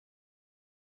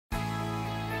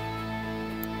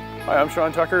Hi, I'm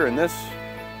Shawn Tucker, and this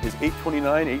is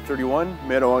 831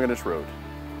 Manawagonish Road.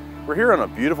 We're here on a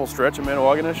beautiful stretch of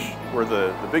Manawagonish where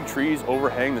the big trees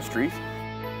overhang the street.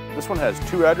 This one has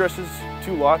 2 addresses,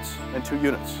 2 lots, and 2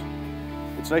 units.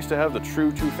 It's nice to have the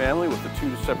true 2 family with the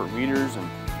 2 separate meters and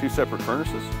 2 separate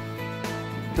furnaces.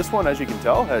 This one, as you can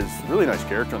tell, has really nice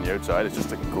character on the outside. It's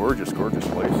just a gorgeous, gorgeous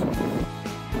place.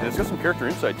 And it's got some character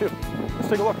inside too. Let's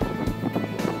take a look.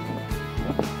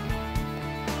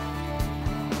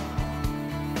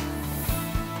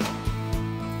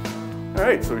 All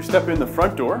right, so we step in the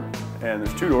front door, and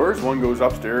there's 2 doors. One goes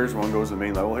upstairs, one goes to the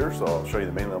main level here, so I'll show you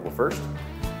the main level first.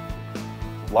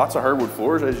 Lots of hardwood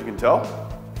floors, as you can tell.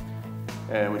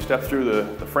 And we step through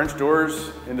the French doors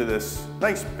into this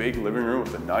nice big living room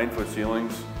with the 9-foot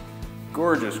ceilings.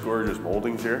 Gorgeous, gorgeous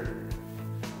moldings here.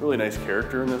 Really nice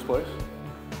character in this place,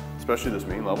 especially this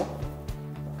main level.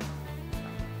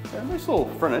 And nice little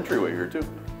front entryway here too.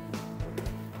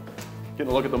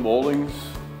 Getting a look at the moldings.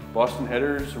 Boston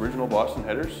headers, original Boston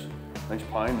headers, nice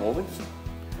pine moldings,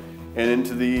 and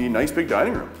into the nice big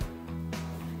dining room.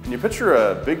 Can you picture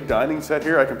a big dining set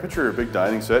here? I can picture a big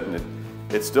dining set, and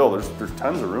it's still, there's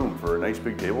tons of room for a nice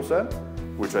big table set,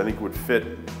 which I think would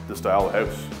fit the style of the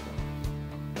house.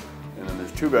 And then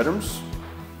there's 2 bedrooms.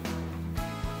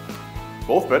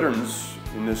 Both bedrooms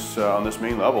in this on this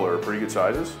main level are pretty good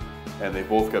sizes, and they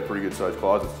both got pretty good sized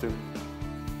closets too.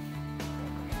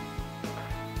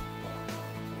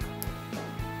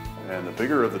 And the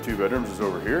bigger of the 2 bedrooms is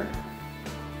over here.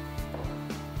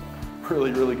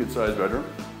 Really, really good sized bedroom.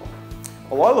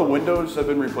 A lot of the windows have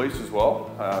been replaced as well,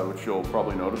 which you'll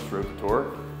probably notice throughout the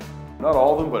tour. Not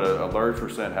all of them, but a large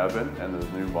percent have been, and there's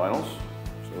new vinyls.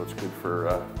 So it's good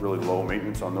for really low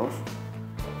maintenance on those.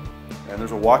 And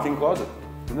there's a walk-in closet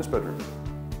in this bedroom.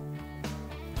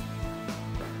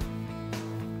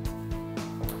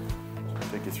 So I'll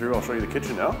take you through, I'll show you the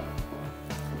kitchen now.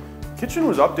 Kitchen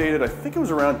was updated, I think it was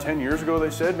around 10 years ago,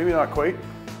 they said, maybe not quite.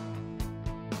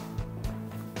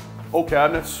 Oak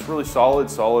cabinets, really solid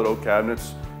oak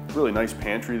cabinets. Really nice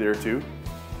pantry there too.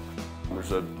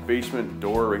 There's a basement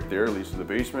door right there, leads to the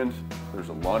basement. There's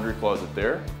a laundry closet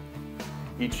there.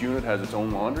 Each unit has its own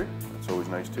laundry, that's always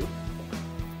nice too.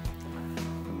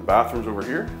 And the bathroom's over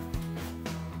here.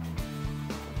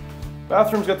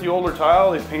 Bathroom's got the older tile,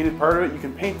 they've painted part of it. You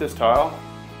can paint this tile.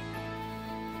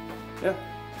 Yeah.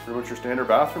 Pretty much your standard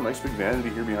bathroom, nice big vanity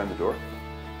here behind the door.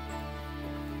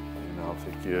 And I'll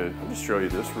just show you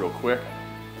this real quick.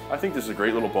 I think this is a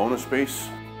great little bonus space.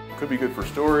 Could be good for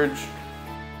storage.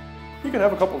 You can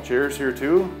have a couple of chairs here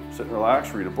too. Sit and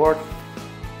relax, read a book.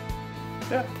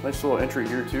 Yeah, nice little entry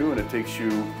here too, and it takes you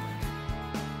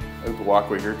out the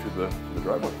walkway here to the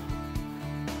driveway.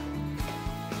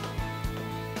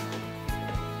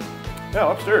 Now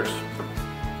upstairs.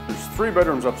 There's 3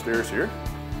 bedrooms upstairs here.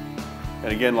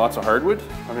 And again, lots of hardwood.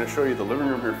 I'm going to show you the living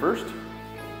room here first.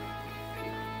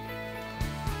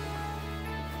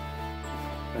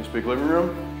 Nice big living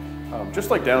room.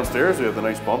 Just like downstairs, we have the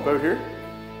nice bump out here.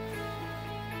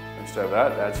 Nice to have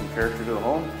that, add some character to the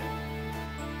home.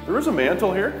 There is a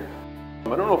mantle here. I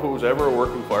don't know if it was ever a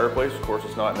working fireplace. Of course,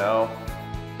 it's not now.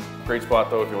 Great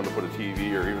spot though if you want to put a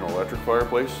TV or even an electric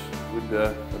fireplace.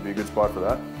 That'd be a good spot for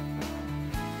that.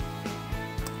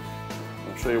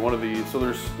 Show you one of these. So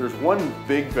there's 1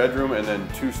 big bedroom and then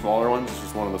 2 smaller ones. This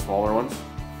is one of the smaller ones.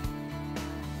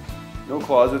 No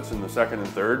closets in the 2nd and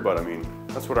 3rd, but I mean,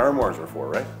 that's what armoires are for,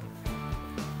 right?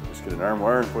 Just get an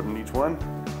armoire and put in each one.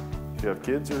 If you have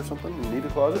kids or something, you need a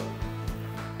closet.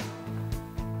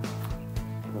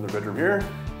 Another bedroom here.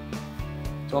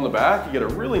 So on the back, you get a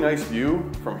really nice view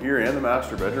from here and the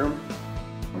master bedroom.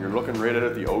 You're looking right out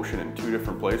at the ocean in 2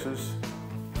 different places.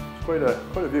 It's quite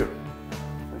a view.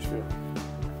 Nice view.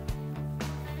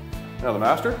 Now the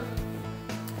master.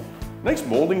 Nice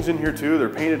moldings in here too. They're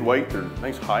painted white. They're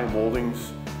nice high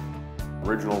moldings.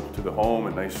 Original to the home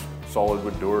and nice solid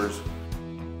wood doors.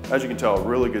 As you can tell,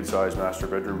 really good sized master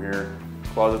bedroom here.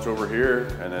 Closets over here,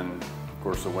 and then of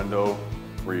course the window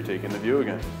where you take in the view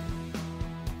again.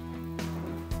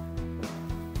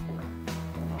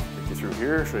 I'll take you through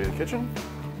here, show you the kitchen.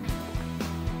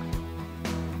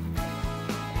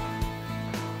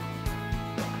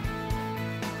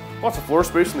 Lots of floor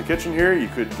space in the kitchen here. You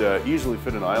could easily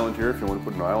fit an island here if you want to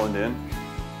put an island in.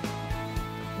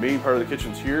 Main part of the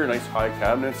kitchen's here, nice high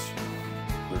cabinets.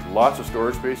 There's lots of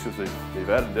storage space because they've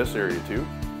added this area too.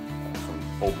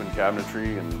 Some open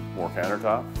cabinetry and more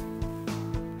countertop.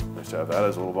 Nice to have that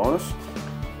as a little bonus.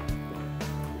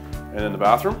 And then the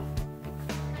bathroom.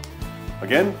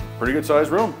 Again, pretty good sized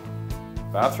room.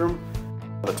 Bathroom.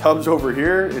 The tub's over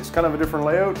here. It's kind of a different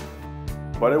layout,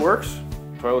 but it works.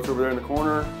 Toilet's over there in the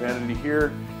corner, vanity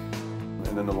here.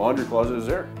 and then the laundry closet is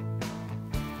there.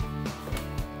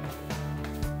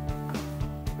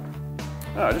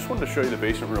 I just wanted to show you the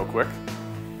basement real quick.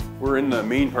 We're in the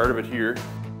main part of it here.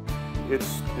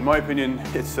 It's, in my opinion,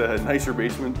 it's a nicer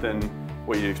basement than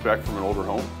what you'd expect from an older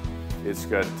home. It's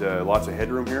got lots of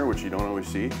headroom here, which you don't always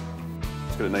see.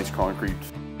 It's got a nice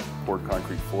poured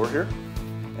concrete floor here.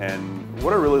 And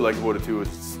what I really like about it too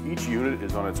is each unit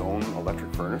is on its own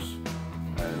electric furnace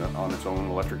and on its own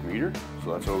electric meter,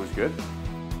 so that's always good.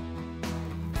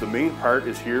 The main part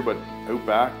is here, but out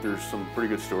back there's some pretty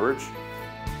good storage.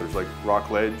 There's like rock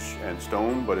ledge and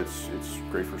stone, but it's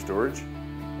great for storage.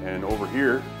 And over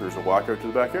here, there's a walkout to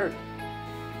the backyard.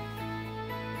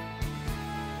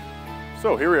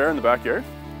 So here we are in the backyard.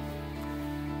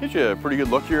 Get you a pretty good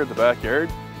look here at the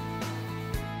backyard.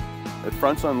 It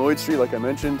fronts on Lloyd Street, like I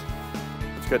mentioned.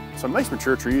 It's got some nice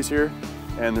mature trees here,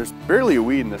 and there's barely a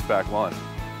weed in this back lawn.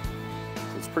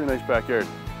 So it's a pretty nice backyard.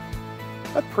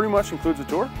 That pretty much concludes the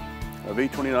tour of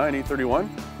 829, 831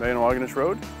 Manawagonish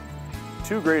Road.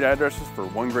 2 great addresses for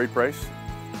 1 great price.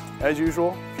 As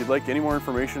usual, if you'd like any more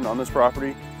information on this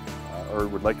property or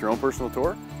would like your own personal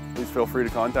tour, please feel free to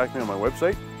contact me on my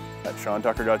website at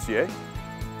shawntucker.ca.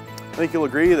 I think you'll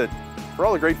agree that for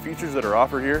all the great features that are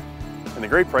offered here and the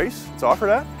great price it's offered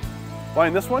at,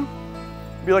 buying this one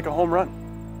would be like a home run.